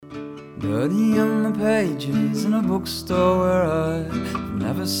Dirty on the pages in a bookstore where I've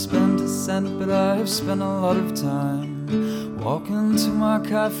never spent a cent, but I have spent a lot of time walking to my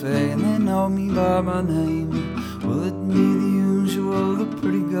cafe and they know me by my name. Will it be the usual, the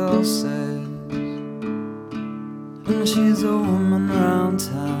pretty girl says, and she's a woman round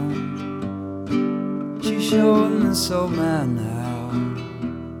town. She's showing this old man how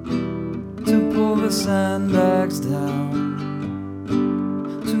to pull the sandbags down.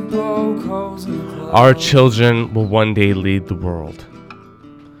 Our children will one day lead the world.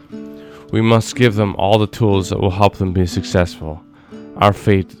 We must give them all the tools that will help them be successful. Our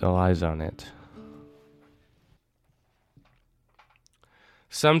fate lies on it.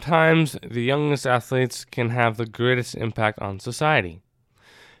 Sometimes the youngest athletes can have the greatest impact on society.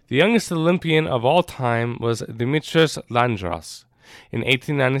 The youngest Olympian of all time was Dimitris Landros in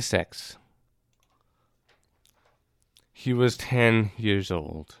 1896. He was 10 years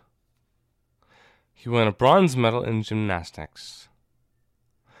old. He won a bronze medal in gymnastics.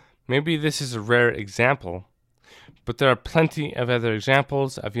 Maybe this is a rare example, but there are plenty of other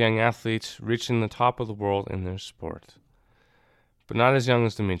examples of young athletes reaching the top of the world in their sport. But not as young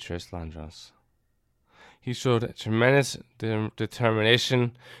as Dimitris Landros. He showed tremendous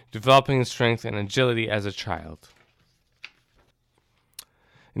determination, developing strength and agility as a child.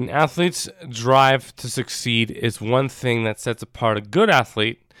 An athlete's drive to succeed is one thing that sets apart a good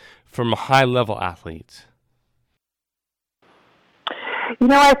athlete from a high-level athlete. You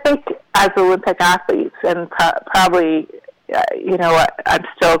know, I think as Olympic athletes, and probably, I'm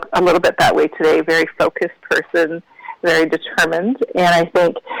still a little bit that way today, very focused person, very determined. And I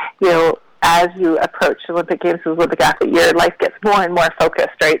think, as you approach Olympic Games as an Olympic athlete, your life gets more and more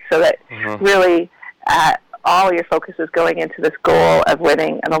focused, right? So that really all your focus is going into this goal of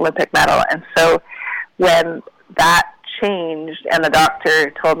winning an Olympic medal. And so when that changed and the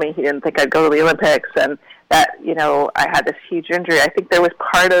doctor told me he didn't think I'd go to the Olympics and that, I had this huge injury, I think there was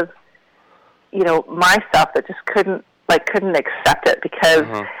part of, myself that just couldn't accept it because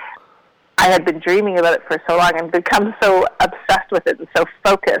I had been dreaming about it for so long and become so obsessed with it and so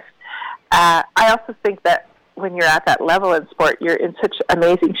focused. I also think that when you're at that level in sport, you're in such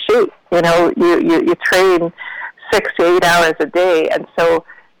amazing shape. You train 6 to 8 hours a day, and so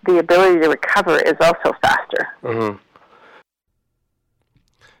the ability to recover is also faster.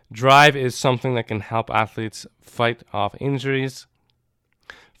 Drive is something that can help athletes fight off injuries.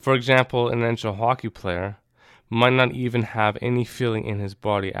 For example, an NHL hockey player might not even have any feeling in his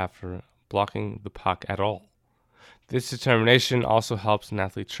body after blocking the puck at all. This determination also helps an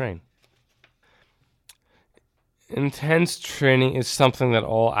athlete train. Intense training is something that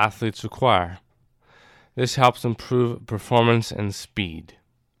all athletes require. This helps improve performance and speed.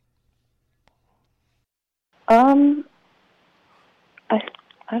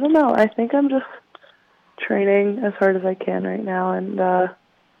 I don't know. I think I'm just training as hard as I can right now, and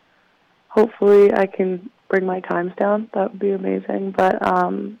hopefully I can bring my times down. That would be amazing. But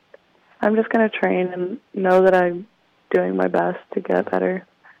I'm just going to train and know that I'm doing my best to get better.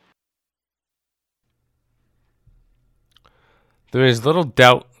 There is little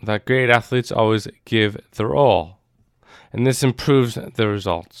doubt that great athletes always give their all, and this improves their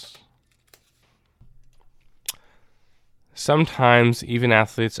results. Sometimes even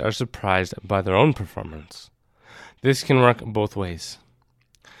athletes are surprised by their own performance. This can work both ways.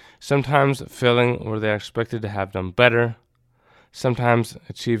 Sometimes failing where they are expected to have done better, sometimes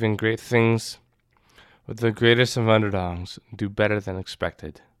achieving great things, but the greatest of underdogs do better than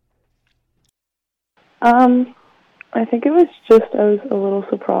expected. I think it was just I was a little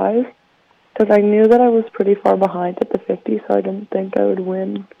surprised because I knew that I was pretty far behind at the 50, so I didn't think I would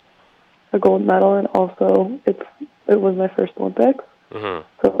win a gold medal, and also it was my first Olympics. So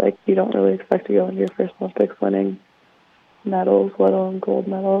you don't really expect to go into your first Olympics winning medals, let alone gold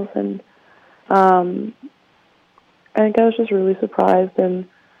medals, and I think I was just really surprised and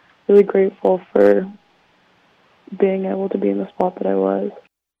really grateful for being able to be in the spot that I was.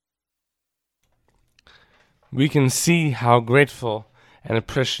 We can see how grateful and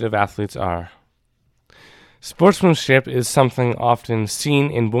appreciative athletes are. Sportsmanship is something often seen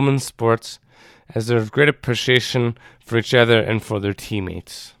in women's sports as there is great appreciation for each other and for their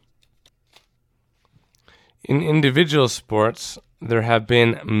teammates. In individual sports, there have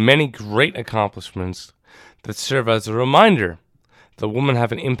been many great accomplishments that serve as a reminder that women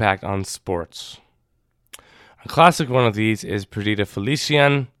have an impact on sports. A classic one of these is Perdita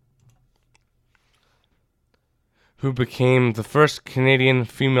Felicien, who became the first Canadian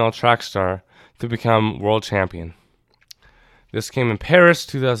female track star to become world champion. This came in Paris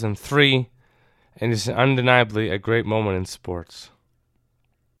 2003 and is undeniably a great moment in sports.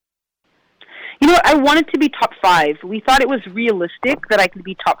 what? I wanted to be top 5. We thought it was realistic that I could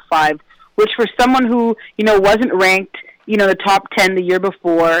be top 5, which for someone who, wasn't ranked, the top 10 the year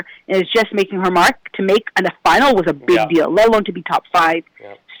before and is just making her mark, to make a final was a big deal, let alone to be top 5.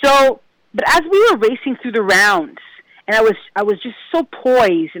 Yeah. So, but as we were racing through the rounds, and I was just so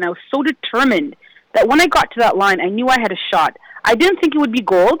poised and I was so determined that when I got to that line, I knew I had a shot. I didn't think it would be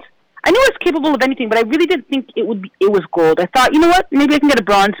gold. I knew I was capable of anything, but I really didn't think it was gold. I thought, you know what, maybe I can get a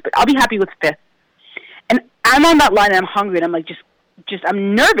bronze, but I'll be happy with 5th. And I'm on that line and I'm hungry and I'm like,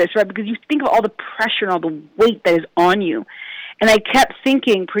 I'm nervous, right? Because you think of all the pressure and all the weight that is on you. And I kept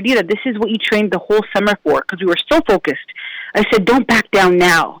thinking, Perdita, this is what you trained the whole summer for, because we were so focused. I said, don't back down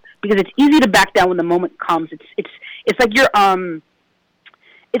now, because it's easy to back down when the moment comes. It's like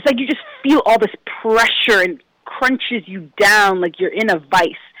it's like you just feel all this pressure and crunches you down like you're in a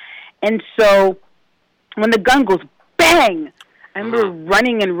vice. And so when the gun goes bang, I remember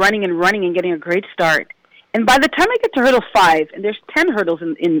running and getting a great start. And by the time I get to hurdle 5, and there's 10 hurdles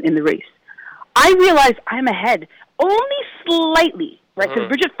in the race, I realize I'm ahead, only slightly, right? Because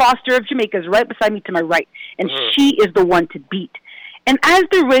Bridget Foster of Jamaica is right beside me to my right, and she is the one to beat. And as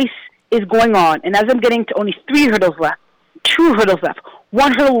the race is going on, and as I'm getting to only 3 hurdles left, 2 hurdles left,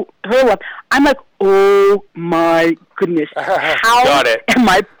 1 hurdle left, I'm like, oh my goodness, how am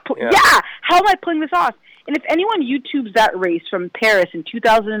I? How am I pulling this off? And if anyone YouTubes that race from Paris in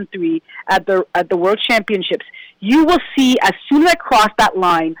 2003 at the World Championships, you will see as soon as I cross that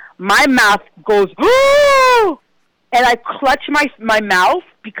line, my mouth goes, oh! And I clutch my mouth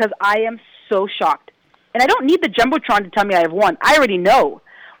because I am so shocked. And I don't need the Jumbotron to tell me I have won. I already know.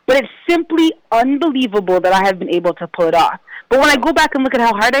 But it's simply unbelievable that I have been able to pull it off. But when I go back and look at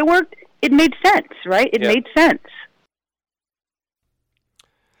how hard I worked, it made sense, right? It made sense.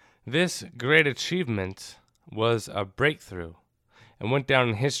 This great achievement was a breakthrough and went down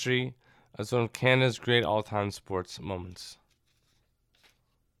in history as one of Canada's great all-time sports moments.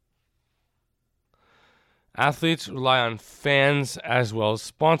 Athletes rely on fans as well as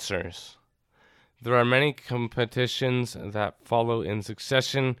sponsors. There are many competitions that follow in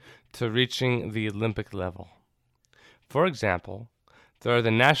succession to reaching the Olympic level. For example, there are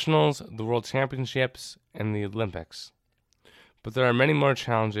the Nationals, the World Championships, and the Olympics. But there are many more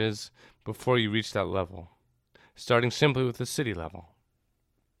challenges before you reach that level, starting simply with the city level.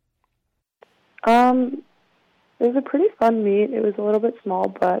 It was a pretty fun meet. It was a little bit small,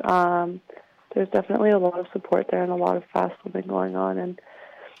 but there's definitely a lot of support there and a lot of fast swimming going on. And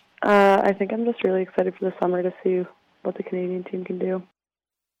I think I'm just really excited for the summer to see what the Canadian team can do.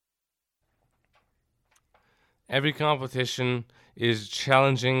 Every competition is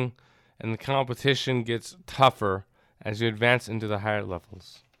challenging, and the competition gets tougher as you advance into the higher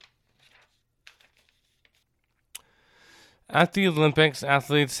levels. At the Olympics,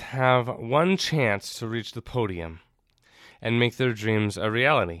 athletes have one chance to reach the podium and make their dreams a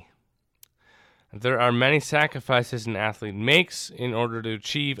reality. There are many sacrifices an athlete makes in order to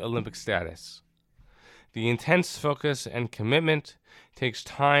achieve Olympic status. The intense focus and commitment takes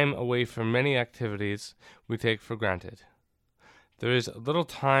time away from many activities we take for granted. There is little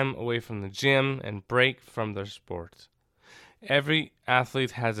time away from the gym and break from their sport. Every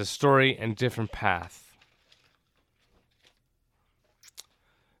athlete has a story and different path.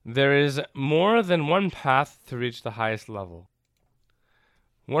 There is more than one path to reach the highest level.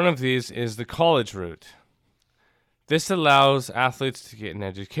 One of these is the college route. This allows athletes to get an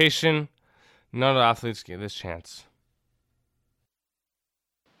education. Not all athletes get this chance.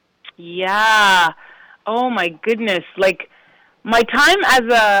 Yeah. Oh my goodness. Like, my time as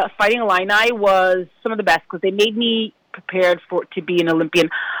a Fighting Illini was some of the best because they made me prepared to be an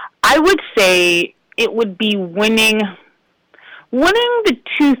Olympian. I would say it would be winning the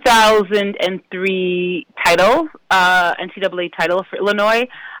 2003 title, NCAA title for Illinois.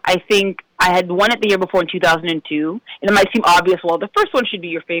 I think I had won it the year before in 2002, and it might seem obvious, well, the first one should be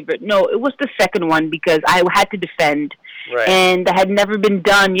your favorite. No, it was the second one because I had to defend. Right. And that had never been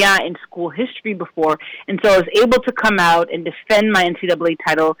done, in school history before. And so I was able to come out and defend my NCAA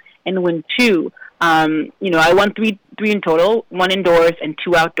title and win 2. I won three in total, 1 indoors and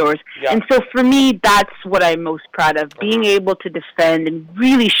 2 outdoors. Yeah. And so for me, that's what I'm most proud of, being able to defend and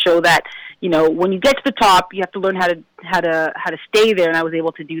really show that, when you get to the top, you have to learn how to stay there, and I was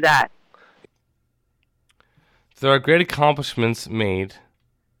able to do that. There are great accomplishments made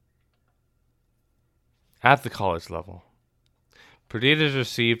at the college level. Perdita has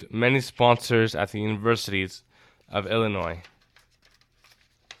received many sponsors at the universities of Illinois.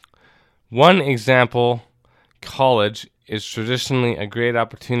 One example, college, is traditionally a great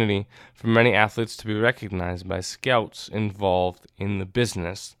opportunity for many athletes to be recognized by scouts involved in the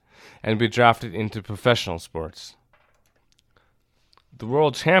business and be drafted into professional sports. The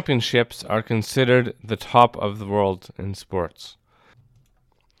World Championships are considered the top of the world in sports.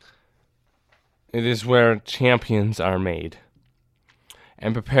 It is where champions are made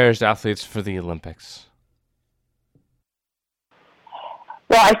and prepares athletes for the Olympics.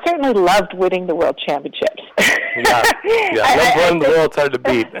 Well, I certainly loved winning the World Championships. Number one in the world's hard to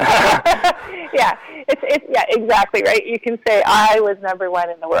beat. Yeah, exactly, right? You can say, I was number one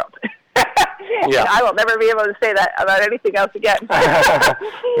in the world. Yeah. I will never be able to say that about anything else again.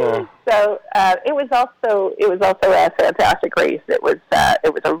 Yeah. So it was also a fantastic race. It was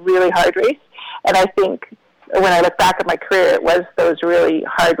a really hard race, and I think when I look back at my career, it was those really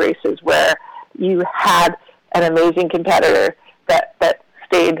hard races where you had an amazing competitor that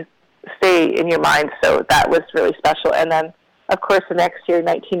stay in your mind. So that was really special. And then, of course, the next year,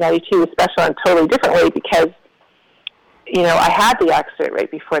 1992, was special in a totally different way because, you know, I had the accident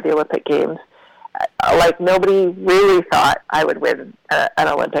right before the Olympic Games. Like, nobody really thought I would win an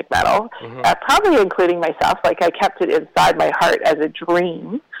Olympic medal, probably including myself. Like, I kept it inside my heart as a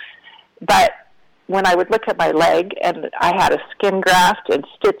dream. But when I would look at my leg, and I had a skin graft and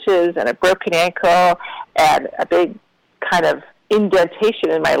stitches and a broken ankle and a big kind of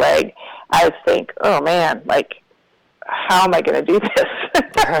indentation in my leg, I would think, oh, man, like, how am I going to do this?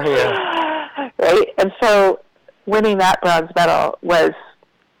 Right? And so winning that bronze medal was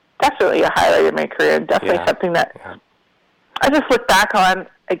definitely a highlight of my career, and definitely something that I just look back on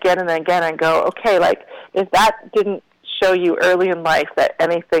again and again and go, okay, like, if that didn't show you early in life that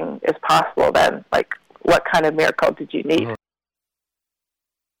anything is possible, then, like, what kind of miracle did you need?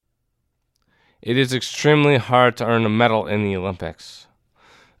 It is extremely hard to earn a medal in the Olympics.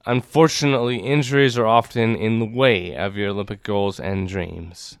 Unfortunately, injuries are often in the way of your Olympic goals and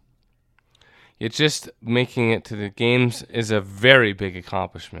dreams. Yet just making it to the Games is a very big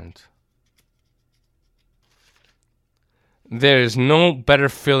accomplishment. There is no better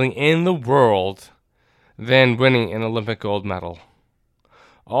feeling in the world than winning an Olympic gold medal.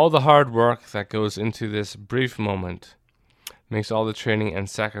 All the hard work that goes into this brief moment makes all the training and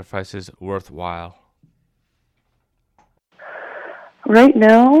sacrifices worthwhile. Right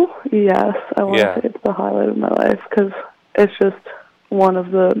now, yes, I want to say it's the highlight of my life because it's just one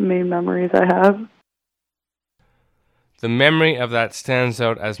of the main memories I have. The memory of that stands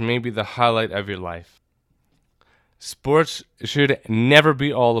out as maybe the highlight of your life. Sports should never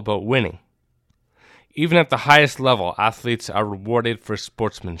be all about winning. Even at the highest level, athletes are rewarded for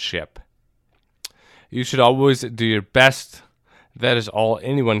sportsmanship. You should always do your best. That is all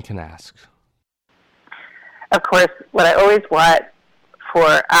anyone can ask. Of course, what I always want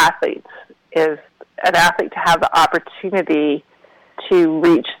for athletes is an athlete to have the opportunity to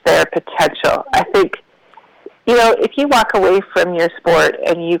reach their potential. I think, you know, if you walk away from your sport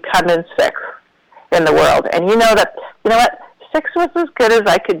and you come in sixth in the world, and you know that, you know what, sixth was as good as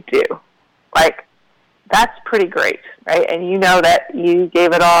I could do, like, that's pretty great, right? And you know that you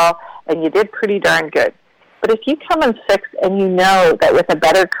gave it all and you did pretty darn good. But if you come in sixth and you know that with a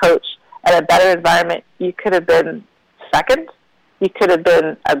better coach and a better environment, you could have been second, you could have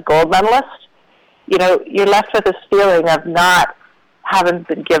been a gold medalist, you know, you're left with this feeling of not having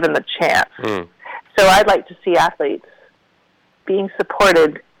been given the chance. So I'd like to see athletes being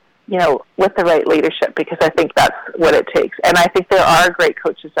supported, you know, with the right leadership, because I think that's what it takes. And I think there are great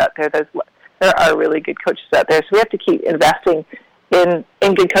coaches out there. There are really good coaches out there. So we have to keep investing in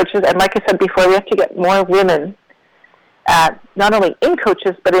good coaches. And like I said before, we have to get more women, not only in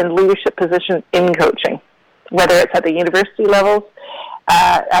coaches, but in leadership positions in coaching, whether it's at the university levels,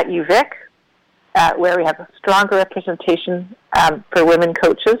 at UVic, where we have a stronger representation for women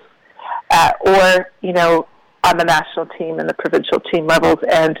coaches, or, you know, on the national team and the provincial team levels,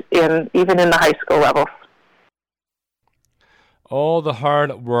 and even in the high school levels. All the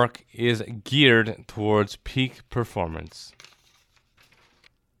hard work is geared towards peak performance.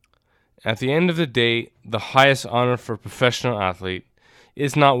 At the end of the day, the highest honor for a professional athlete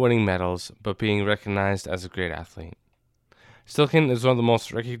is not winning medals, but being recognized as a great athlete. Stilkin is one of the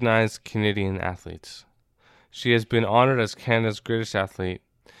most recognized Canadian athletes. She has been honored as Canada's greatest athlete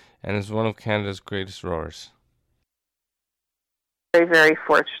and is one of Canada's greatest rowers. Very, very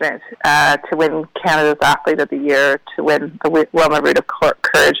fortunate to win Canada's Athlete of the Year, to win the Wilma Rudolph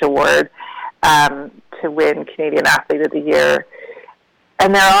Courage Award, to win Canadian Athlete of the Year.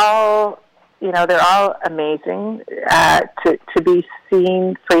 And they're all amazing to be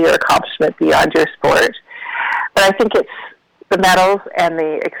seen for your accomplishment beyond your sport. But I think it's the medals and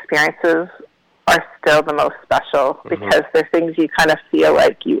the experiences are still the most special, because they're things you kind of feel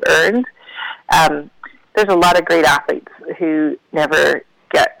like you earned. There's a lot of great athletes who never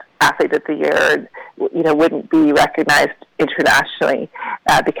get athlete of the year, wouldn't be recognized internationally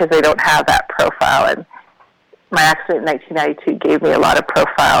because they don't have that profile. And my accident in 1992 gave me a lot of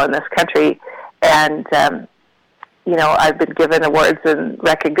profile in this country, and I've been given awards and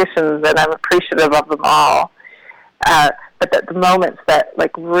recognitions, and I'm appreciative of them all. But the moments that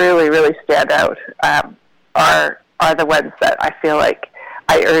really, really stand out are the ones that I feel like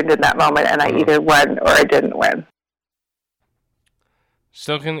I earned in that moment, and I either won or I didn't win.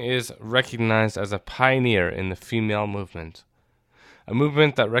 Silken is recognized as a pioneer in the female movement, a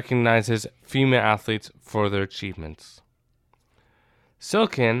movement that recognizes female athletes for their achievements.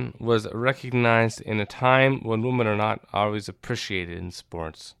 Silken was recognized in a time when women are not always appreciated in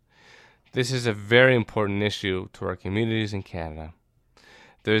sports. This is a very important issue to our communities in Canada.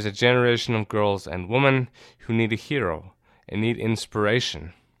 There is a generation of girls and women who need a hero and need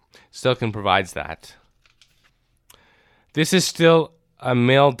inspiration. Silken provides that. This is still a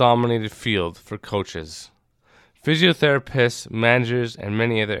male-dominated field for coaches, physiotherapists, managers, and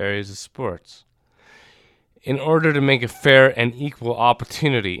many other areas of sports. In order to make a fair and equal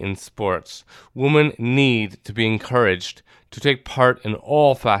opportunity in sports, women need to be encouraged to take part in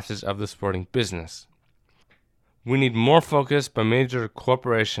all facets of the sporting business. We need more focus by major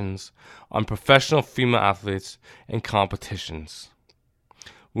corporations on professional female athletes and competitions.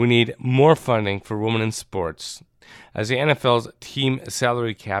 We need more funding for women in sports, as the NFL's team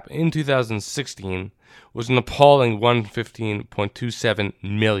salary cap in 2016 was an appalling $115.27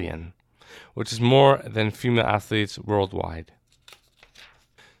 million, which is more than female athletes worldwide.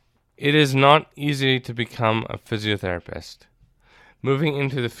 It is not easy to become a physiotherapist. Moving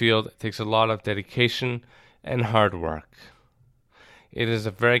into the field takes a lot of dedication and hard work. It is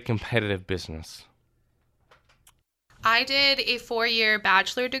a very competitive business. I did a 4-year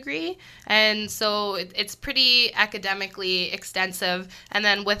bachelor degree, and so it's pretty academically extensive. And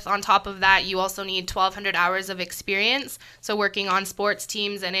then on top of that, you also need 1,200 hours of experience. So working on sports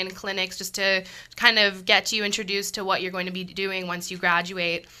teams and in clinics just to kind of get you introduced to what you're going to be doing once you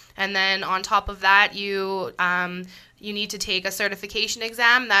graduate. And then on top of that, you need to take a certification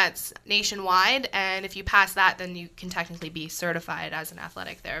exam that's nationwide. And if you pass that, then you can technically be certified as an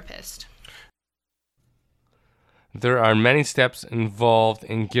athletic therapist. There are many steps involved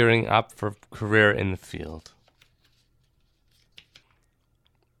in gearing up for a career in the field.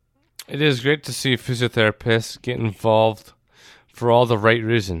 It is great to see physiotherapists get involved for all the right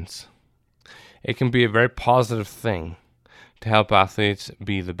reasons. It can be a very positive thing to help athletes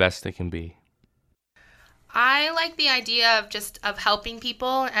be the best they can be. I like the idea of helping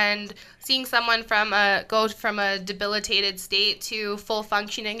people and seeing someone go from a debilitated state to full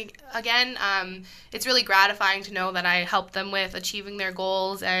functioning again. It's really gratifying to know that I helped them with achieving their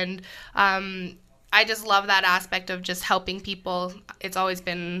goals, and I just love that aspect of just helping people. It's always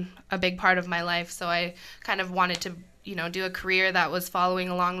been a big part of my life, so I kind of wanted to, do a career that was following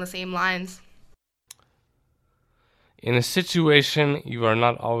along the same lines. In a situation, you are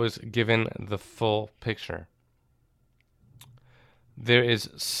not always given the full picture. There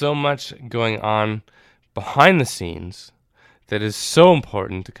is so much going on behind the scenes that is so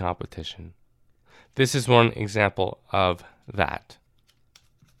important to competition. This is one example of that.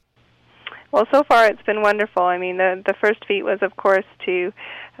 Well, so far it's been wonderful. I mean, the first feat was, of course, to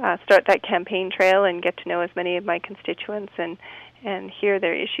start that campaign trail and get to know as many of my constituents and hear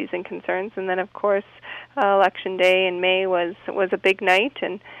their issues and concerns. And then, of course, Election Day in May was a big night.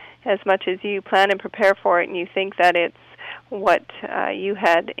 And as much as you plan and prepare for it and you think that it's what you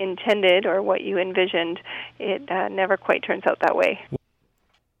had intended or what you envisioned, it never quite turns out that way.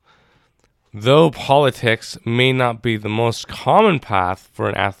 Though politics may not be the most common path for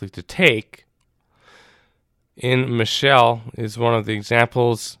an athlete to take, Michelle is one of the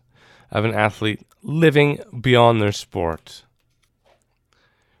examples of an athlete living beyond their sport.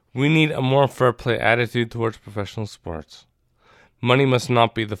 We need a more fair play attitude towards professional sports. Money must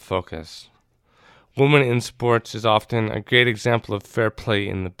not be the focus. Women in sports is often a great example of fair play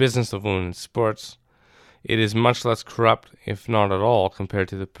in the business of women in sports. It is much less corrupt, if not at all, compared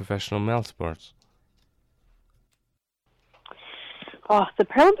to the professional male sports. Oh, the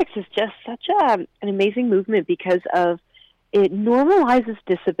Paralympics is just such an amazing movement because of it normalizes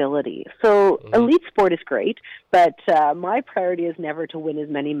disability. So elite sport is great, but my priority is never to win as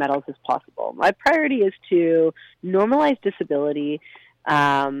many medals as possible. My priority is to normalize disability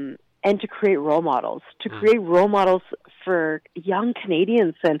and to create role models, for young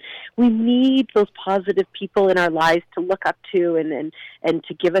Canadians. And we need those positive people in our lives to look up to and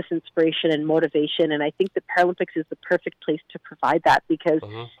to give us inspiration and motivation. And I think the Paralympics is the perfect place to provide that because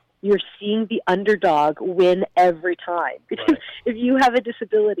you're seeing the underdog win every time. Because if you have a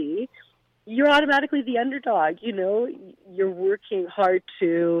disability, you're automatically the underdog. You know, you're working hard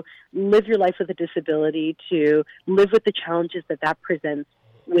to live your life with a disability, to live with the challenges that presents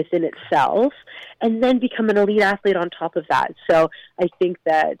within itself, and then become an elite athlete on top of that. So I think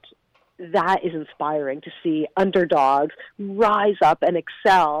that is inspiring to see underdogs rise up and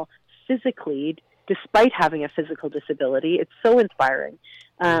excel physically despite having a physical disability. It's so inspiring.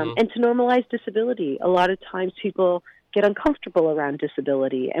 And to normalize disability. A lot of times people get uncomfortable around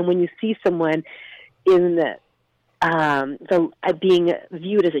disability, and when you see someone in being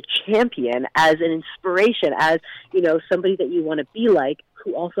viewed as a champion, as an inspiration, as, you know, somebody that you want to be like,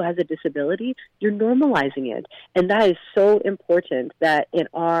 who also has a disability, you're normalizing it. And that is so important, that in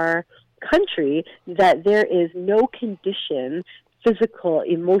our country, that there is no condition, physical,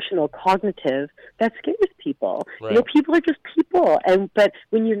 emotional, cognitive, that scares people. Right. You know, people are just people, but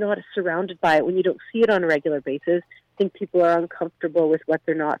when you're not surrounded by it, when you don't see it on a regular basis, I think people are uncomfortable with what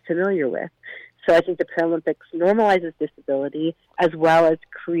they're not familiar with. So I think the Paralympics normalizes disability as well as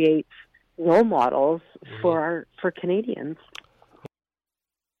creates role models for Canadians.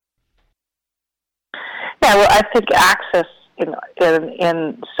 Yeah, well, I think access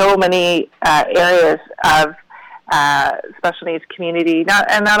in so many areas of special needs community,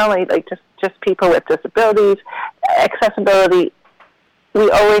 not only like just people with disabilities, accessibility,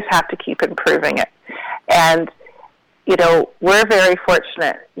 we always have to keep improving it. And, you know, we're very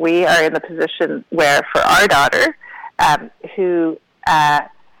fortunate. We are in the position where, for our daughter, who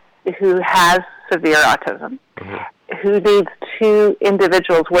has severe autism, who needs 2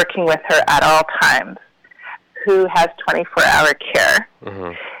 individuals working with her at all times, who has 24-hour care,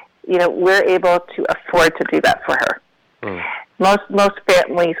 you know, we're able to afford to do that for her. Most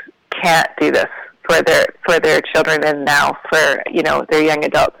families can't do this for their children, and now for, you know, their young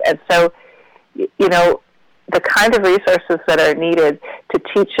adults. And so, you know, the kind of resources that are needed to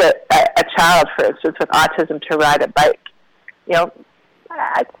teach a child, for instance, with autism to ride a bike, you know,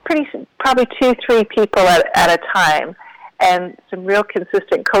 probably 2-3 people at a time, and some real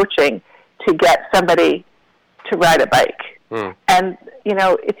consistent coaching to get somebody to ride a bike. And, you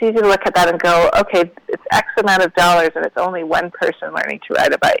know, it's easy to look at that and go, okay, it's X amount of dollars and it's only one person learning to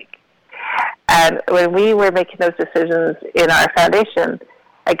ride a bike. And when we were making those decisions in our foundation,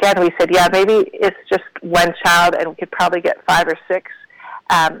 again, we said, yeah, maybe it's just one child and we could probably get 5 or 6,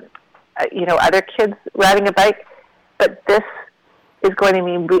 you know, other kids riding a bike. But this is going to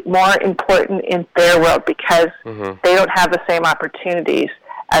be more important in their world because they don't have the same opportunities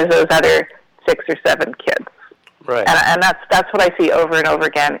as those other 6 or 7 kids. Right. And that's what I see over and over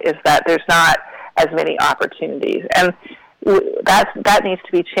again, is that there's not as many opportunities. And that needs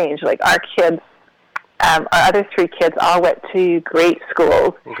to be changed. Like, our kids, our other 3 kids all went to great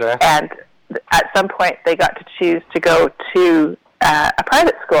schools. Okay. And at some point they got to choose to go to a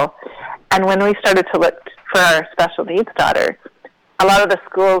private school. And when we started to look for our special needs daughter, a lot of the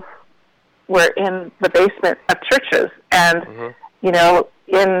schools were in the basement of churches and, you know,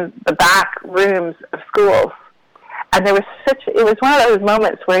 in the back rooms of schools. And it was one of those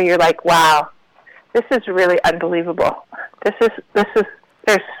moments where you're like, wow, this is really unbelievable.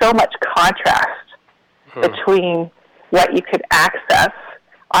 There's so much contrast between what you could access.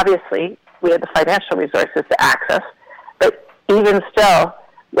 Obviously, we had the financial resources to access, but even still,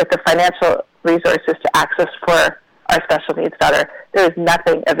 with the financial resources to access for our special needs daughter, there was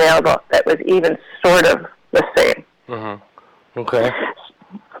nothing available that was even sort of the same. Okay.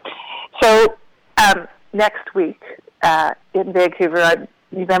 So, next week in Vancouver on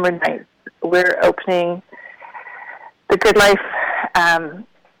November 9th, we're opening the Good Life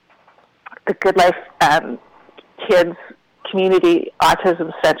Kids Community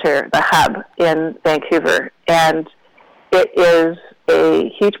Autism Center, the Hub in Vancouver, and it is a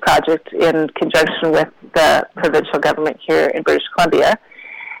huge project in conjunction with the provincial government here in British Columbia,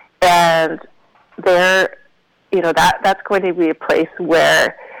 and there, you know, that's going to be a place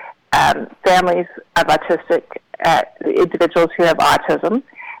where families of autistic individuals who have autism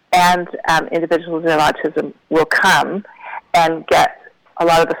and individuals who have autism will come and get a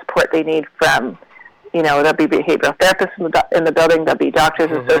lot of the support they need from, you know, there'll be behavioral therapists in the building, there'll be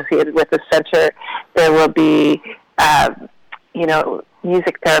doctors associated with the center, there will be, you know,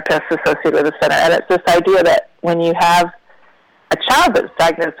 music therapists associated with the center. And it's this idea that when you have a child that's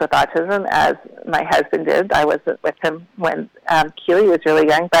diagnosed with autism, as my husband did, I wasn't with him when Keely was really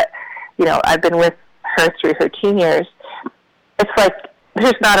young, but, you know, I've been with her through her teen years. It's like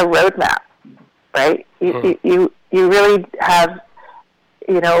there's not a roadmap, right? You really have,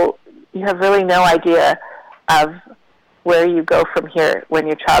 you know, you have really no idea of where you go from here when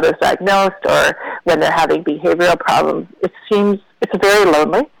your child is diagnosed or when they're having behavioral problems. It's very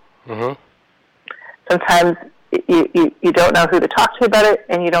lonely. Mm-hmm. Sometimes you don't know who to talk to about it,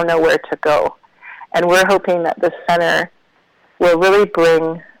 and you don't know where to go. And we're hoping that the center will really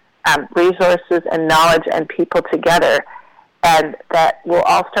bring resources and knowledge and people together, and that we'll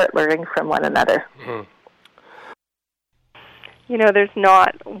all start learning from one another. Mm-hmm. There's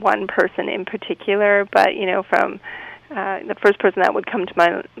not one person in particular, but, from the first person that would come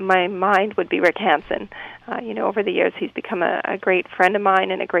to my mind would be Rick Hansen. Over the years, he's become a great friend of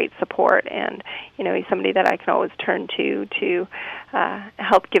mine and a great support, and, he's somebody that I can always turn to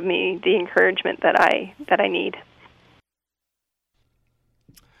help give me the encouragement that I need.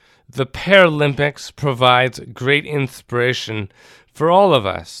 The Paralympics provides great inspiration for all of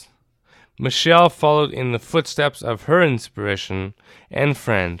us. Michelle followed in the footsteps of her inspiration and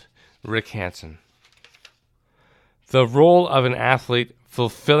friend, Rick Hansen. The role of an athlete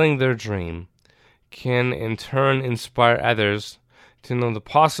fulfilling their dream can in turn inspire others to know the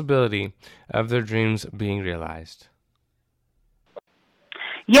possibility of their dreams being realized.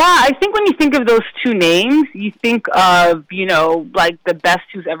 Yeah, I think when you think of those two names, you think of, like the best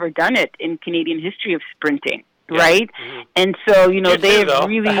who's ever done it in Canadian history of sprinting, right? Mm-hmm. And so, they've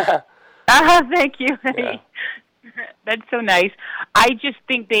really... thank you. Yeah. That's so nice. I just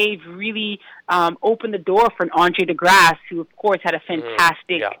think they've really opened the door for an Andre DeGrasse, who, of course, had a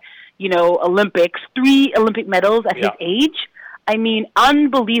fantastic, Olympics, 3 Olympic medals at his age. I mean,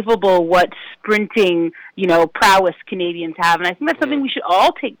 unbelievable what sprinting, prowess Canadians have. And I think that's something we should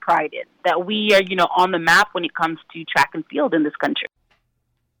all take pride in, that we are, on the map when it comes to track and field in this country.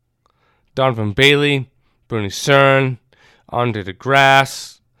 Donovan Bailey, Bernie Cern, Andre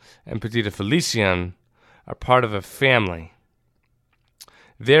DeGrasse, and Perdita Felicien are part of a family.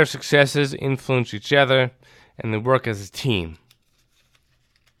 Their successes influence each other, and they work as a team.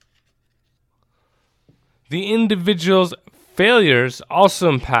 The individual's failures also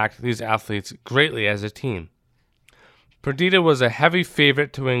impact these athletes greatly as a team. Perdita was a heavy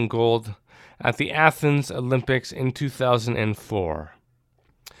favorite to win gold at the Athens Olympics in 2004.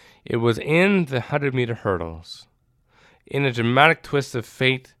 It was in the 100-meter hurdles. In a dramatic twist of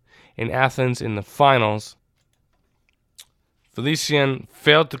fate in Athens in the finals, Felicien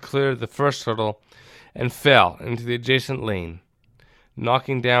failed to clear the first hurdle and fell into the adjacent lane,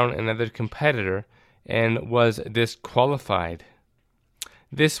 knocking down another competitor and was disqualified.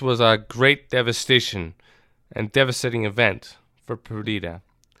 This was a great devastating event for Perdita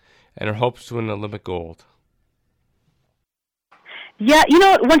and her hopes to win Olympic gold. Yeah,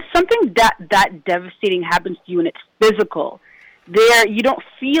 when something that devastating happens to you and it's physical, you don't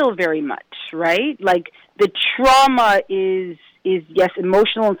feel very much, right? Like the trauma is yes,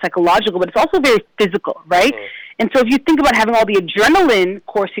 emotional and psychological, but it's also very physical, right? Mm-hmm. And so if you think about having all the adrenaline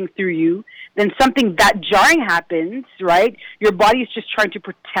coursing through you, then something that jarring happens, right? Your body is just trying to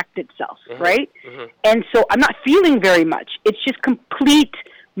protect itself, mm-hmm. right? Mm-hmm. And so I'm not feeling very much. It's just complete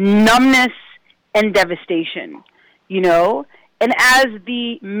numbness and devastation, And as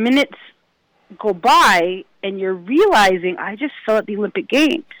the minutes go by and you're realizing, I just fell at the Olympic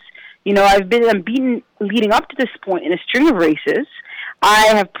Games. I'm beaten leading up to this point in a string of races. I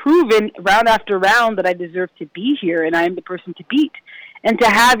have proven round after round that I deserve to be here and I am the person to beat. And to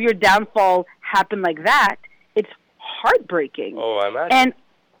have your downfall happen like that, it's heartbreaking. Oh, I imagine. And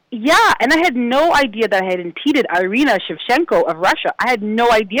and I had no idea that I had impeded Irina Shevchenko of Russia. I had no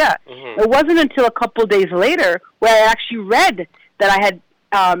idea. Mm-hmm. It wasn't until a couple days later where I actually read that I had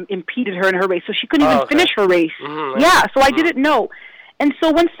impeded her in her race, so she couldn't even finish her race. Mm-hmm. Yeah, so I didn't know. And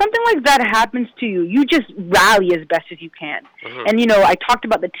so when something like that happens to you, you just rally as best as you can. Mm-hmm. And, I talked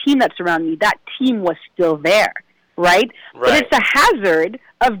about the team that's around me. That team was still there, right? But it's a hazard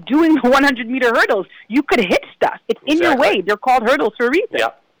of doing the 100-meter hurdles. You could hit stuff. It's in your way. They're called hurdles for a reason. Yeah.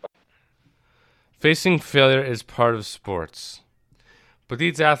 Facing failure is part of sports. But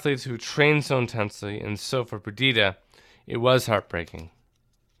these athletes who train so intensely, and so for Perdita, it was heartbreaking.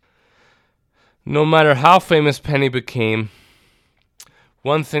 No matter how famous Penny became,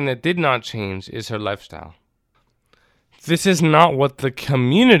 one thing that did not change is her lifestyle. This is not what the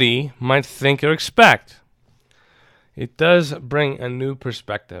community might think or expect. It does bring a new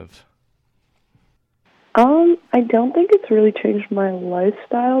perspective. I don't think it's really changed my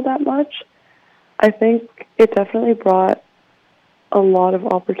lifestyle that much. I think it definitely brought a lot of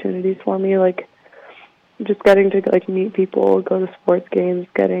opportunities for me, like just getting to meet people, go to sports games,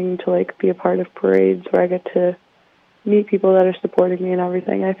 getting to be a part of parades where I get to meet people that are supporting me and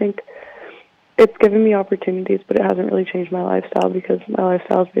everything. I think it's given me opportunities, but it hasn't really changed my lifestyle because my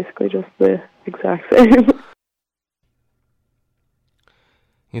lifestyle is basically just the exact same.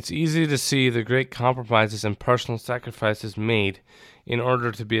 It's easy to see the great compromises and personal sacrifices made in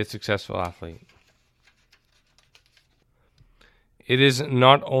order to be a successful athlete. It is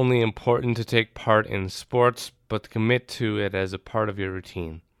not only important to take part in sports, but to commit to it as a part of your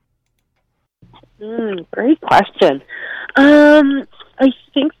routine. Great question. I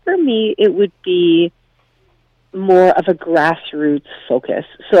think for me it would be more of a grassroots focus.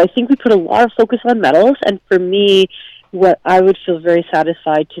 So I think we put a lot of focus on medals, and for me, what I would feel very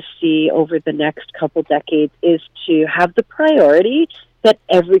satisfied to see over the next couple decades is to have the priority that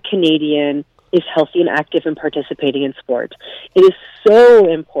every Canadian is healthy and active and participating in sport. It is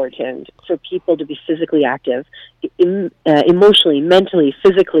so important for people to be physically active, emotionally, mentally,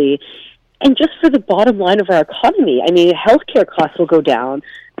 physically, and just for the bottom line of our economy. I mean, healthcare costs will go down.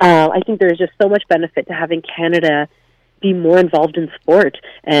 I think there's just so much benefit to having Canada be more involved in sport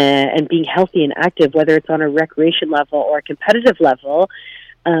and being healthy and active, whether it's on a recreation level or a competitive level.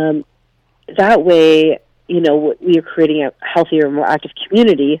 That way, we are creating a healthier, more active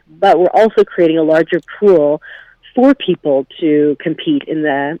community, but we're also creating a larger pool for people to compete in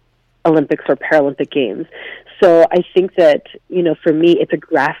the Olympics or Paralympic Games. So I think that, for me, it's a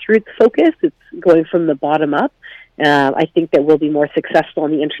grassroots focus. It's going from the bottom up. I think that we'll be more successful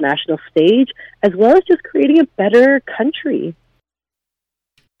on the international stage, as well as just creating a better country.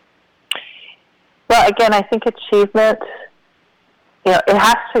 Well, again, I think achievement, it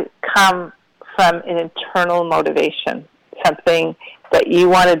has to come from an internal motivation, something that you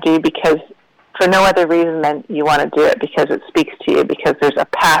want to do because for no other reason than you want to do it because it speaks to you, because there's a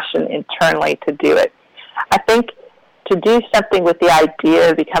passion internally to do it. I think to do something with the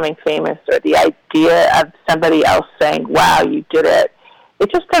idea of becoming famous or the idea of somebody else saying, wow, you did it, it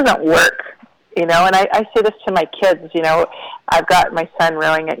just doesn't work, And I say this to my kids, I've got my son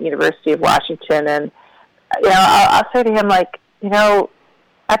rowing at University of Washington, and, I'll say to him, at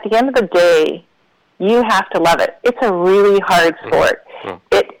the end of the day, you have to love it. It's a really hard sport.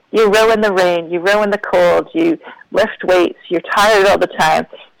 You row in the rain, you row in the cold, you lift weights, you're tired all the time.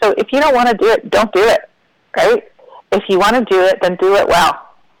 So if you don't want to do it, don't do it, right? If you want to do it, then do it well,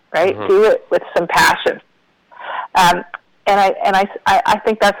 right? Do it with some passion. And I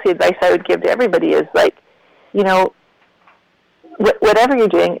think that's the advice I would give to everybody is whatever you're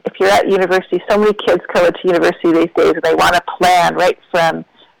doing, if you're at university, so many kids go to university these days and they want to plan right from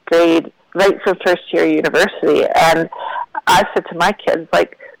first year university. And I said to my kids,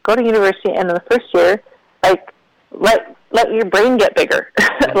 go to university, and in the first year, let your brain get bigger.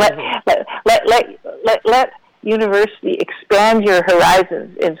 let university expand your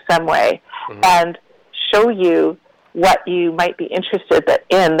horizons in some way and show you what you might be interested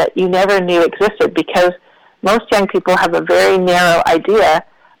in that you never knew existed, because most young people have a very narrow idea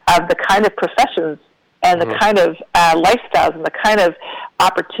of the kind of professions and the kind of lifestyles and the kind of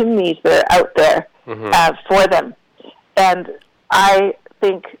opportunities that are out there for them. And I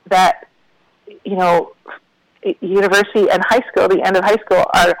think that, university and high school, the end of high school,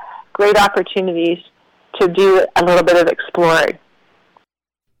 are great opportunities to do a little bit of exploring.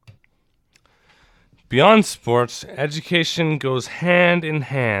 Beyond sports, education goes hand in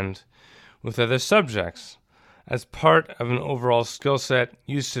hand with other subjects as part of an overall skill set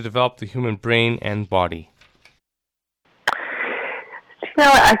used to develop the human brain and body.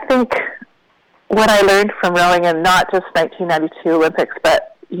 I think what I learned from rowing in not just 1992 Olympics, but,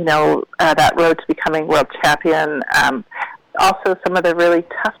 that road to becoming world champion, also some of the really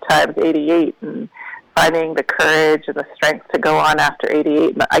tough times, 88, and finding the courage and the strength to go on after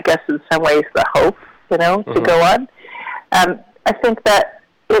 88, and I guess in some ways the hope, to go on. I think that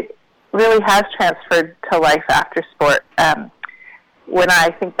it really has transferred to life after sport. When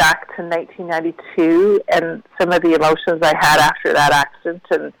I think back to 1992 and some of the emotions I had after that accident,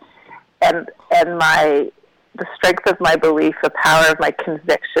 and the strength of my belief, the power of my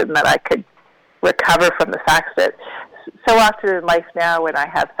conviction that I could recover from this accident. So often in life now, when I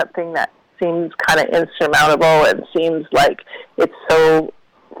have something that seems kind of insurmountable and seems like it's so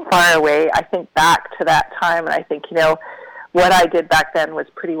far away, I think back to that time, and I think, what I did back then was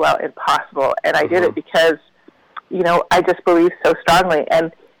pretty well impossible, and I did it because, I just believe so strongly.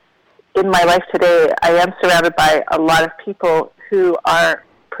 And in my life today, I am surrounded by a lot of people who are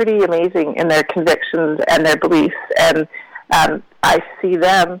pretty amazing in their convictions and their beliefs, and I see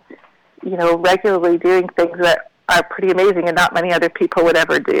them, regularly doing things that are pretty amazing and not many other people would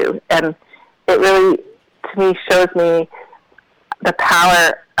ever do. And it really, to me, shows me the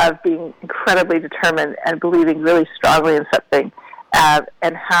power of being incredibly determined and believing really strongly in something,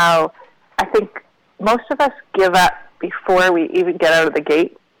 and how I think most of us give up before we even get out of the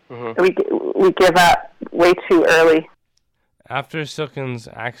gate. We give up way too early. After Silken's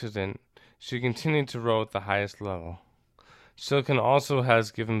accident, she continued to row at the highest level. Silken also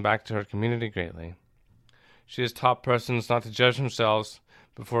has given back to her community greatly. She has taught persons not to judge themselves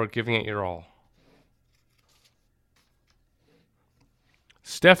before giving it your all.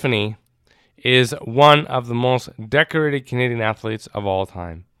 Stephanie is one of the most decorated Canadian athletes of all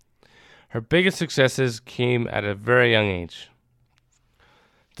time. Her biggest successes came at a very young age.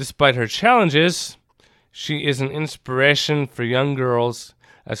 Despite her challenges, she is an inspiration for young girls,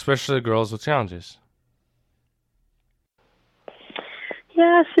 especially girls with challenges.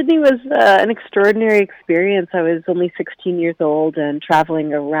 Yeah, Sydney was an extraordinary experience. I was only 16 years old, and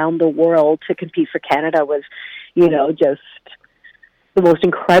traveling around the world to compete for Canada was, just the most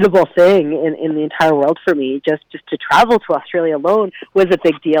incredible thing in the entire world for me. Just to travel to Australia alone was a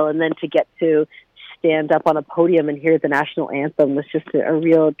big deal, and then to get to stand up on a podium and hear the national anthem was just a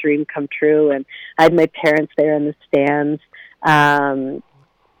real dream come true. And I had my parents there in the stands. And,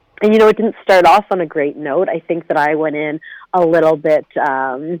 it didn't start off on a great note. I think that I went in a little bit,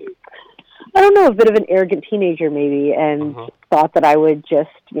 a bit of an arrogant teenager maybe, and thought that I would just,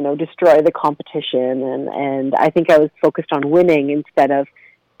 destroy the competition. And I think I was focused on winning instead of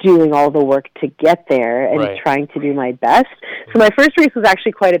doing all the work to get there and trying to do my best. So my first race was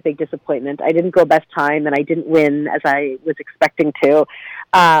actually quite a big disappointment. I didn't go best time, and I didn't win as I was expecting to.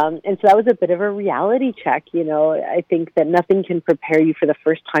 And so that was a bit of a reality check. I think that nothing can prepare you for the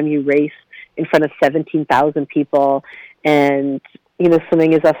first time you race in front of 17,000 people. And,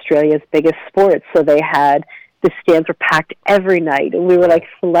 swimming is Australia's biggest sport. So the stands were packed every night, and we were like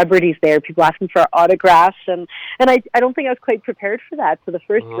celebrities there, people asking for our autographs. And I don't think I was quite prepared for that. So the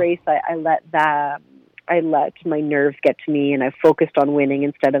first race, I let my nerves get to me, and I focused on winning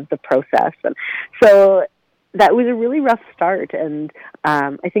instead of the process. And so that was a really rough start. And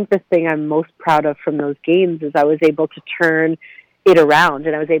I think the thing I'm most proud of from those games is I was able to turn it around,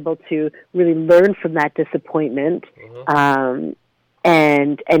 and I was able to really learn from that disappointment,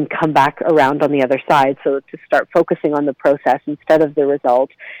 and come back around on the other side. So to start focusing on the process instead of the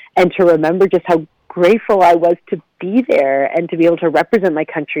result, and to remember just how grateful I was to be there and to be able to represent my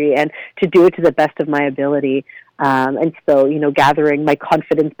country and to do it to the best of my ability. And so, gathering my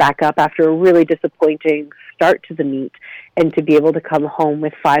confidence back up after a really disappointing start to the meet, and to be able to come home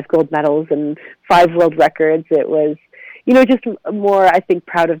with 5 gold medals and 5 world records, it was, just more, I think,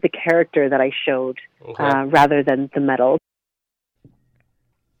 proud of the character that I showed rather than the medals.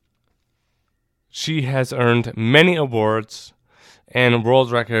 She has earned many awards and world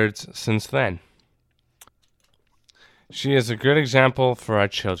records since then. She is a good example for our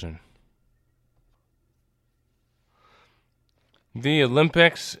children. The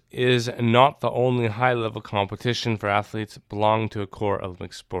Olympics is not the only high-level competition for athletes belonging to a core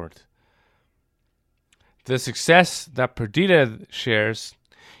Olympic sport. The success that Perdita shares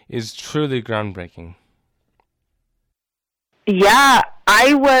is truly groundbreaking. Yeah,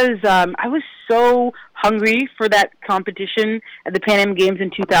 I was so hungry for that competition at the Pan Am Games in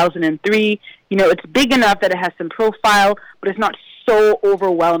 2003. It's big enough that it has some profile, but it's not so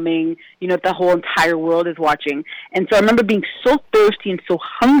overwhelming, the whole entire world is watching. And so I remember being so thirsty and so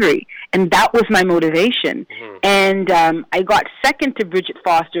hungry, and that was my motivation. And I got second to Bridget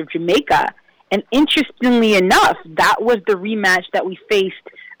Foster of Jamaica, and interestingly enough, that was the rematch that we faced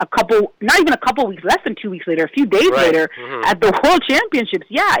not even a couple weeks, less than 2 weeks later, a few days later, at the World Championships,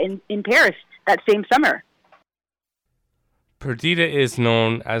 in Paris that same summer. Perdita is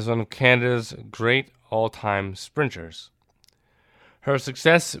known as one of Canada's great all-time sprinters. Her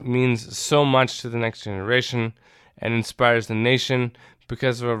success means so much to the next generation and inspires the nation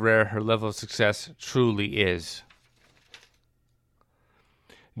because of how rare her level of success truly is.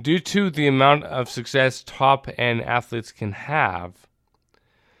 Due to the amount of success top-end athletes can have,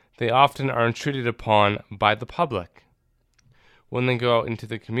 they often are intruded upon by the public. When they go out into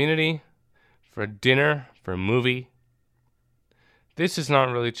the community, for a dinner, for a movie. This has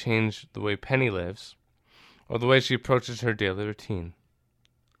not really changed the way Penny lives, or the way she approaches her daily routine.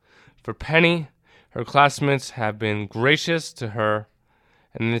 For Penny, her classmates have been gracious to her,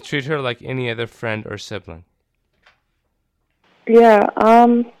 and they treat her like any other friend or sibling. Yeah,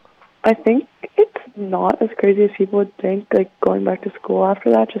 I think it's not as crazy as people would think, like going back to school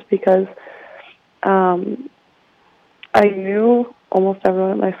after that, just because I knew almost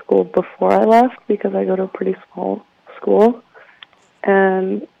everyone at my school before I left, because I go to a pretty small school.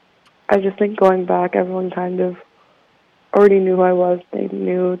 And I just think going back, everyone kind of already knew who I was. They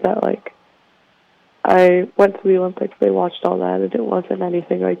knew that, like, I went to the Olympics, they watched all that, and it wasn't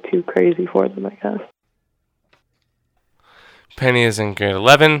anything, like, too crazy for them, I guess. Penny is in grade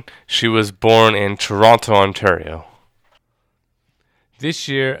 11. She was born in Toronto, Ontario. This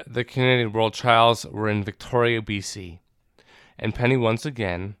year, the Canadian World Trials were in Victoria, BC, and Penny once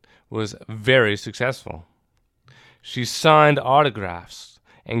again was very successful. She signed autographs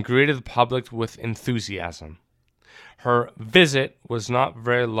and greeted the public with enthusiasm. Her visit was not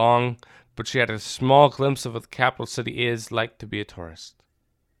very long, but she had a small glimpse of what the capital city is like to be a tourist.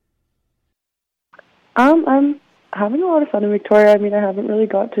 I'm having a lot of fun in Victoria. I mean, I haven't really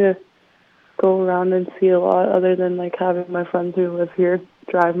got to go around and see a lot other than like having my friends who live here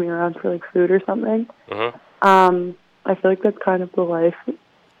drive me around for like food or something. I feel like that's kind of the life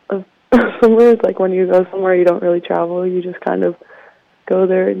of somewhere. It's like when you go somewhere you don't really travel, you just kind of go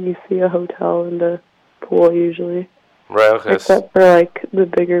there and you see a hotel and a pool usually. Right, okay. Except for like the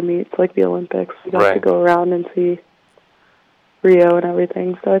bigger meets like the Olympics. You got to go around and see Rio and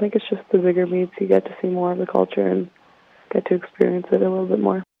everything. So I think it's just the bigger meets. You get to see more of the culture and get to experience it a little bit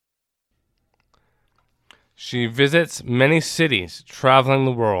more. She visits many cities, traveling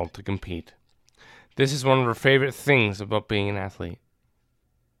the world to compete. This is one of her favorite things about being an athlete.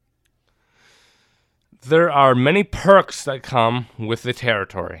 There are many perks that come with the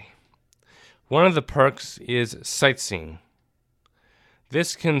territory. One of the perks is sightseeing.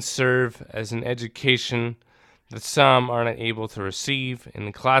 This can serve as an education that some are not able to receive in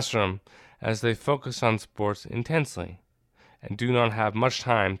the classroom as they focus on sports intensely and do not have much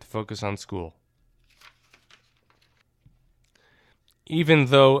time to focus on school. Even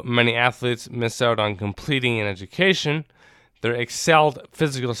though many athletes miss out on completing an education, their excelled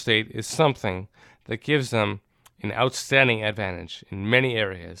physical state is something that gives them an outstanding advantage in many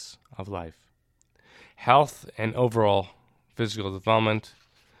areas of life. Health and overall physical development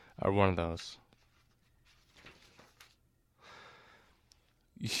are one of those.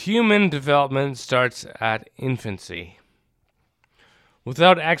 Human development starts at infancy.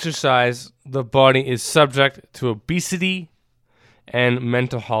 Without exercise, the body is subject to obesity and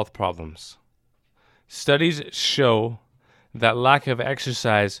mental health problems. Studies show that lack of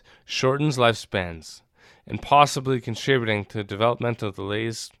exercise shortens lifespans and possibly contributing to developmental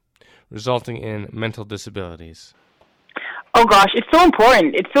delays resulting in mental disabilities. Oh gosh, it's so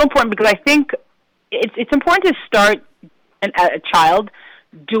important. It's so important because I think it's important to start a child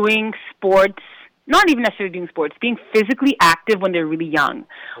doing sports, not even necessarily doing sports, being physically active when they're really young,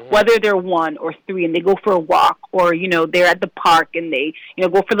 whether they're 1 or 3 and they go for a walk or, they're at the park and they,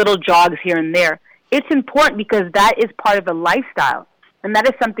 go for little jogs here and there. It's important because that is part of the lifestyle. And that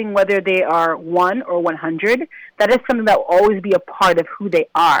is something, whether they are 1 or 100, that is something that will always be a part of who they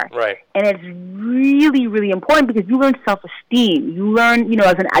are. Right. And it's really, really important because you learn self-esteem. You learn,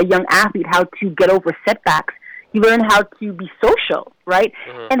 as a young athlete, how to get over setbacks. You learn how to be social, right?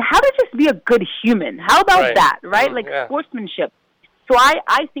 And how to just be a good human. How about that, right? Sportsmanship. So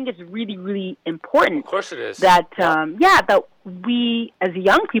I think it's really, really important. Of course it is. That, that we as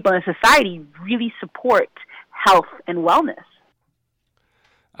young people in a society really support health and wellness.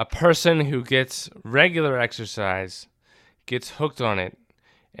 A person who gets regular exercise gets hooked on it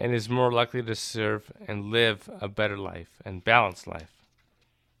and is more likely to serve and live a better life and balanced life.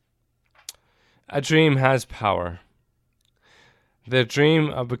 A dream has power. The dream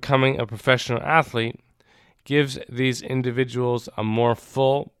of becoming a professional athlete gives these individuals a more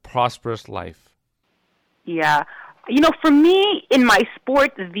full, prosperous life. Yeah. For me, in my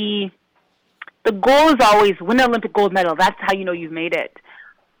sport, the goal is always win an Olympic gold medal. That's how you know you've made it.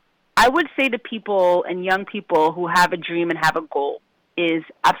 I would say to people and young people who have a dream and have a goal is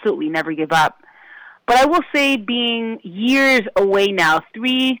absolutely never give up. But I will say, being years away now,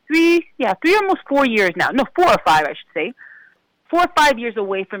 three, almost 4 years now. No, 4 or 5, I should say. 4 or 5 years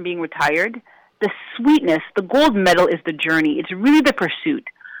away from being retired, the sweetness, the gold medal is the journey. It's really the pursuit.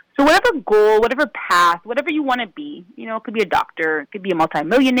 So whatever goal, whatever path, whatever you want to be, it could be a doctor, it could be a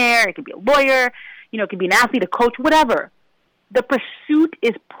multimillionaire, it could be a lawyer, it could be an athlete, a coach, whatever. The pursuit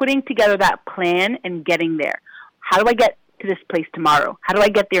is putting together that plan and getting there. How do I get to this place tomorrow? How do I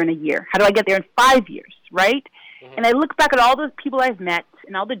get there in a year? How do I get there in 5 years, right? And I look back at all those people I've met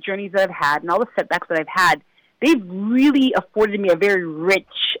and all the journeys that I've had and all the setbacks that I've had. They've really afforded me a very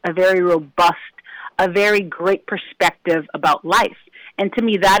rich, a very robust, a very great perspective about life. And to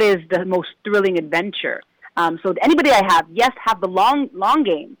me, that is the most thrilling adventure. So anybody I have, yes, have the long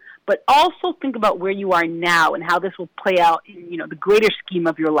game, but also think about where you are now and how this will play out in, the greater scheme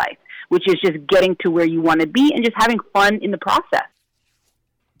of your life, which is just getting to where you want to be and just having fun in the process.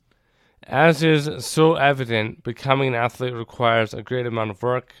 As is so evident, becoming an athlete requires a great amount of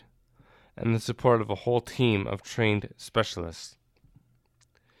work and the support of a whole team of trained specialists.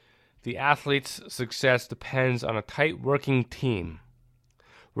 The athlete's success depends on a tight working team,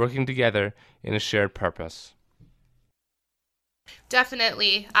 working together in a shared purpose.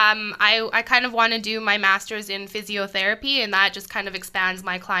 Definitely. I kind of want to do my master's in physiotherapy, and that just kind of expands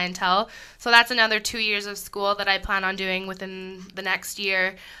my clientele. So that's another 2 years of school that I plan on doing within the next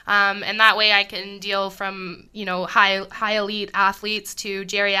year. And that way I can deal from, high elite athletes to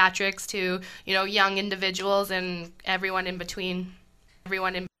geriatrics to, young individuals and everyone in between.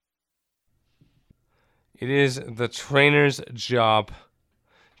 It is the trainer's job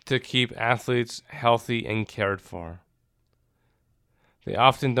to keep athletes healthy and cared for. They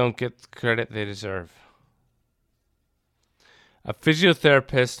often don't get the credit they deserve. A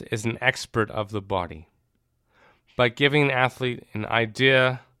physiotherapist is an expert of the body. By giving an athlete an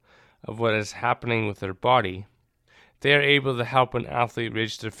idea of what is happening with their body, they are able to help an athlete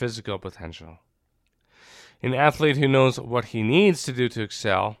reach their physical potential. An athlete who knows what he needs to do to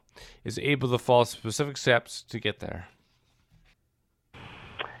excel is able to follow specific steps to get there.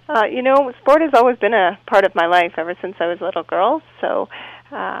 Sport has always been a part of my life ever since I was a little girl. So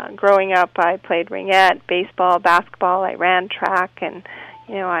growing up, I played ringette, baseball, basketball. I ran track, and,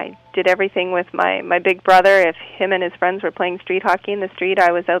 I did everything with my big brother. If him and his friends were playing street hockey in the street,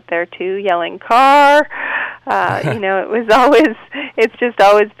 I was out there too, yelling, "Car!" It's just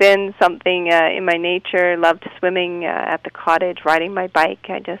always been something in my nature. Loved swimming at the cottage, riding my bike.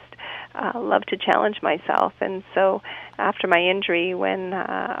 I just love to challenge myself. And so after my injury, when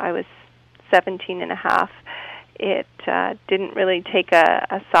I was 17 and a half, it didn't really take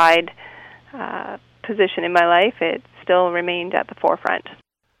a side position in my life. It still remained at the forefront.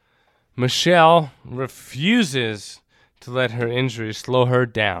 Michelle refuses to let her injury slow her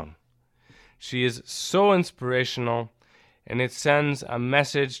down. She is so inspirational, and it sends a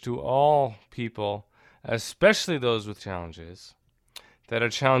message to all people, especially those with challenges, that our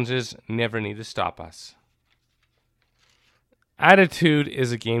challenges never need to stop us. Attitude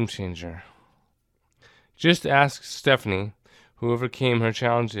is a game changer. Just ask Stephanie, who overcame her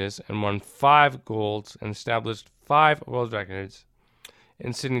challenges and won 5 golds and established 5 world records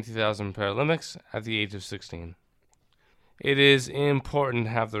in Sydney 2000 Paralympics at the age of 16. It is important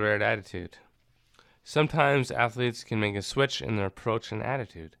to have the right attitude. Sometimes athletes can make a switch in their approach and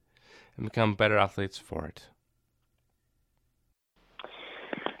attitude and become better athletes for it.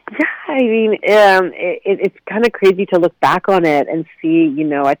 Yeah, I mean, it's kind of crazy to look back on it and see,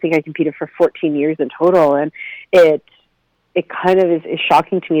 I think I competed for 14 years in total, and it kind of is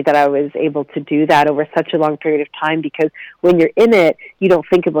shocking to me that I was able to do that over such a long period of time, because when you're in it, you don't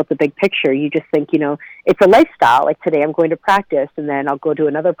think about the big picture. You just think, it's a lifestyle. Like today I'm going to practice, and then I'll go to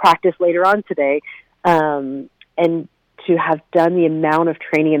another practice later on today. And to have done the amount of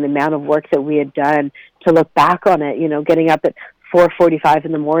training and the amount of work that we had done, to look back on it, getting up at 4:45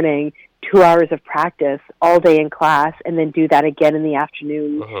 in the morning, 2 hours of practice all day in class, and then do that again in the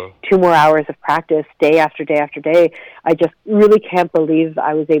afternoon, 2 more hours of practice day after day after day. I just really can't believe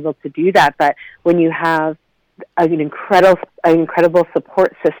I was able to do that. But when you have an incredible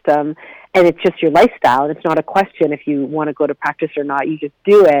support system, and it's just your lifestyle, and it's not a question if you want to go to practice or not, you just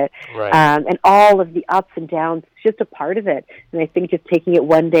do it. Right. And all of the ups and downs, it's just a part of it. And I think just taking it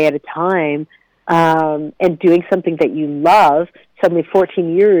one day at a time, and doing something that you love, suddenly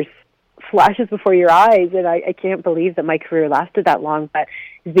 14 years flashes before your eyes, and I can't believe that my career lasted that long, but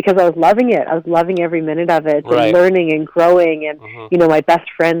it's because I was loving it. I was loving every minute of it, right, and learning and growing, and my best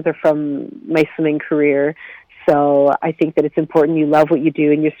friends are from my swimming career, so I think that it's important you love what you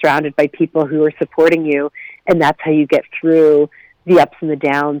do, and you're surrounded by people who are supporting you, and that's how you get through the ups and the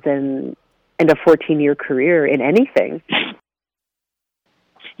downs and a 14-year career in anything.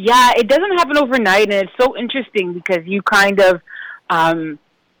 Yeah, it doesn't happen overnight, and it's so interesting because you kind of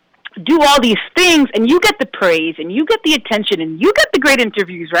do all these things, and you get the praise, and you get the attention, and you get the great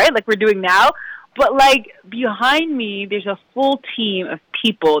interviews, right, like we're doing now. But, behind me, there's a full team of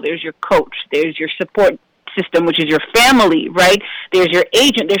people. There's your coach. There's your support system, which is your family, right? There's your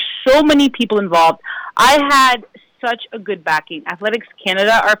agent. There's so many people involved. I had such a good backing. Athletics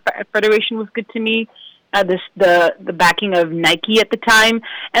Canada, our federation, was good to me. The backing of Nike at the time.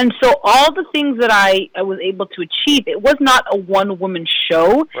 And so all the things that I was able to achieve, it was not a one-woman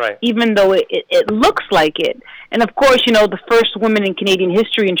show, right, even though it looks like it. And, of course, the first woman in Canadian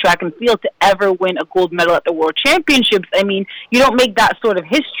history in track and field to ever win a gold medal at the World Championships. I mean, you don't make that sort of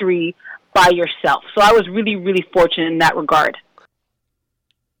history by yourself. So I was really, really fortunate in that regard.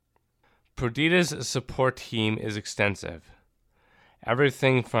 Perdita's support team is extensive.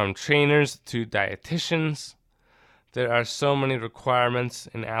 Everything from trainers to dietitians. There are so many requirements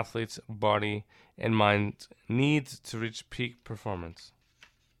an athlete's body and mind needs to reach peak performance.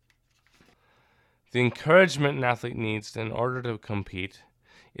 The encouragement an athlete needs in order to compete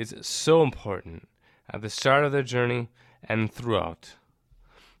is so important at the start of their journey and throughout.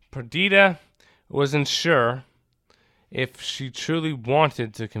 Perdita wasn't sure if she truly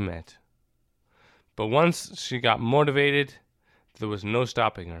wanted to commit. But once she got motivated, there was no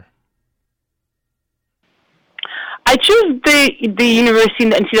stopping her. I chose the university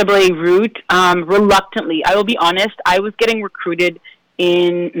and the NCAA route reluctantly. I will be honest, I was getting recruited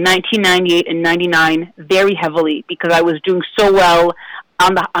in 1998 and 99 very heavily because I was doing so well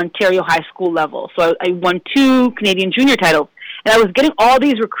on the Ontario high school level. So I won 2 Canadian junior titles. And I was getting all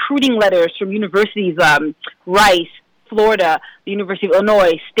these recruiting letters from universities, Rice, Florida, the University of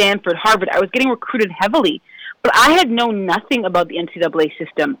Illinois, Stanford, Harvard. I was getting recruited heavily. But I had known nothing about the NCAA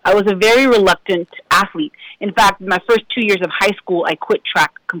system. I was a very reluctant athlete. In fact, my first 2 years of high school, I quit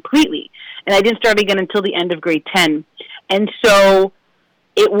track completely. And I didn't start again until the end of grade 10. And so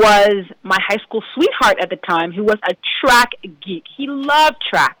it was my high school sweetheart at the time who was a track geek. He loved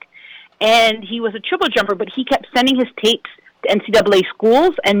track. And he was a triple jumper, but he kept sending his tapes to NCAA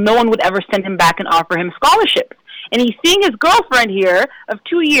schools, and no one would ever send him back and offer him scholarships. And he's seeing his girlfriend here of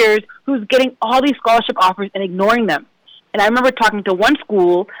 2 years who's getting all these scholarship offers and ignoring them. And I remember talking to one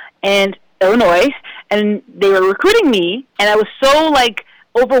school in Illinois, and they were recruiting me, and I was so,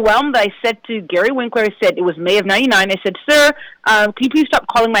 overwhelmed that I said to Gary Winkler, I said, it was May of 99, I said, sir, can you please stop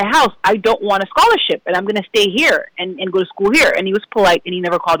calling my house? I don't want a scholarship, and I'm going to stay here and go to school here. And he was polite, and he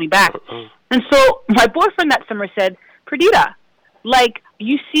never called me back. And so my boyfriend that summer said, Perdita,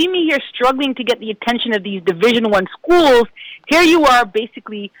 you see me here struggling to get the attention of these Division I schools. Here you are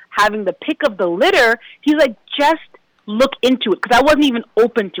basically having the pick of the litter. He's like, just look into it, because I wasn't even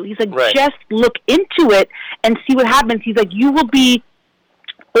open to it. He's like, Right. Just look into it and see what happens. He's like, you will be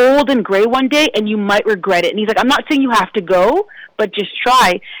old and gray one day and you might regret it. And he's like, I'm not saying you have to go, but just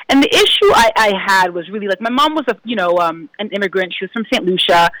try. And the issue I had was really my mom was an immigrant. She was from St.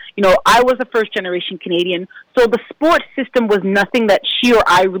 Lucia. I was a first generation Canadian. So the sports system was nothing that she or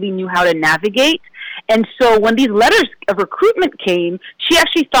I really knew how to navigate. And so when these letters of recruitment came, she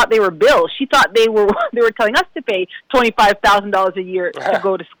actually thought they were bills. She thought they were telling us to pay $25,000 a year to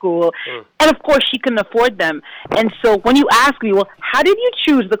go to school. And of course she couldn't afford them. And so when you ask me, well, how did you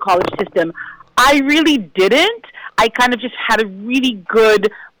choose the college system? I really didn't. I kind of just had a really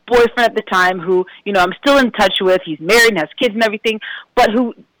good boyfriend at the time who, I'm still in touch with. He's married and has kids and everything, but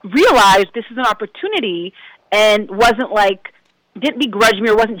who realized this is an opportunity and didn't begrudge me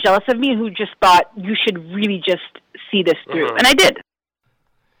or wasn't jealous of me, and who just thought you should really just see this through. And I did.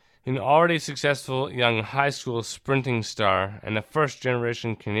 An already successful young high school sprinting star and a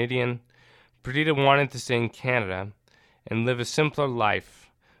first-generation Canadian, Perdita wanted to stay in Canada and live a simpler life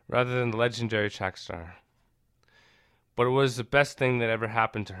rather than the legendary track star. But it was the best thing that ever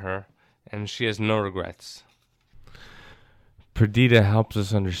happened to her, and she has no regrets. Perdita helps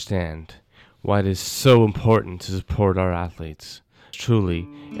us understand why it is so important to support our athletes. Truly,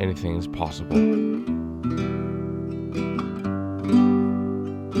 anything is possible.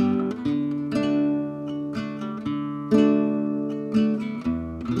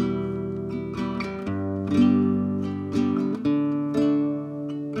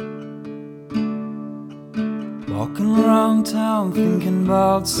 Walking around town thinking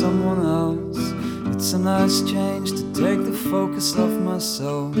about someone else. It's a nice change to take the focus off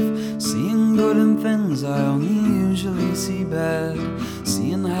myself. Seeing good in things I only usually see bad.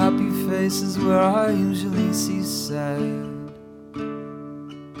 Seeing happy faces where I usually see sad.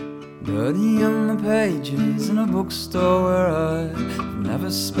 Dirty on the pages in a bookstore where I've never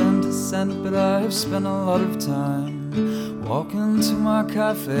spent a cent, but I have spent a lot of time. Walking to my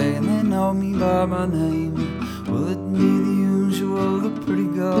cafe and they know me by my name. Will it be the usual, the pretty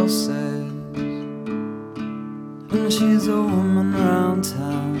girl says? And she's a woman round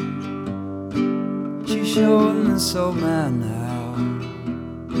town. She's showing this old man how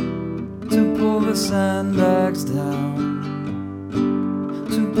to pull the sandbags down,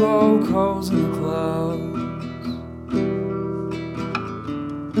 to poke holes in the clouds.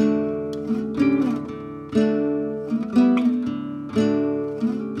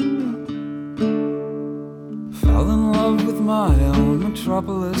 Fell in love with my own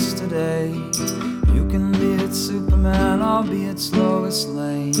metropolis today. You can be its Superman, I'll be its Lois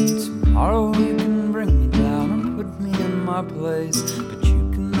Lane. Tomorrow you can bring me down and put me in my place, but you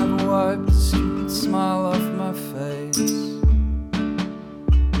can never wipe the stupid smile off my face.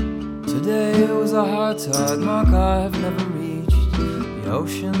 Today was a high tide mark I have never reached. The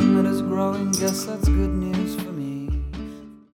ocean that is growing, guess that's good news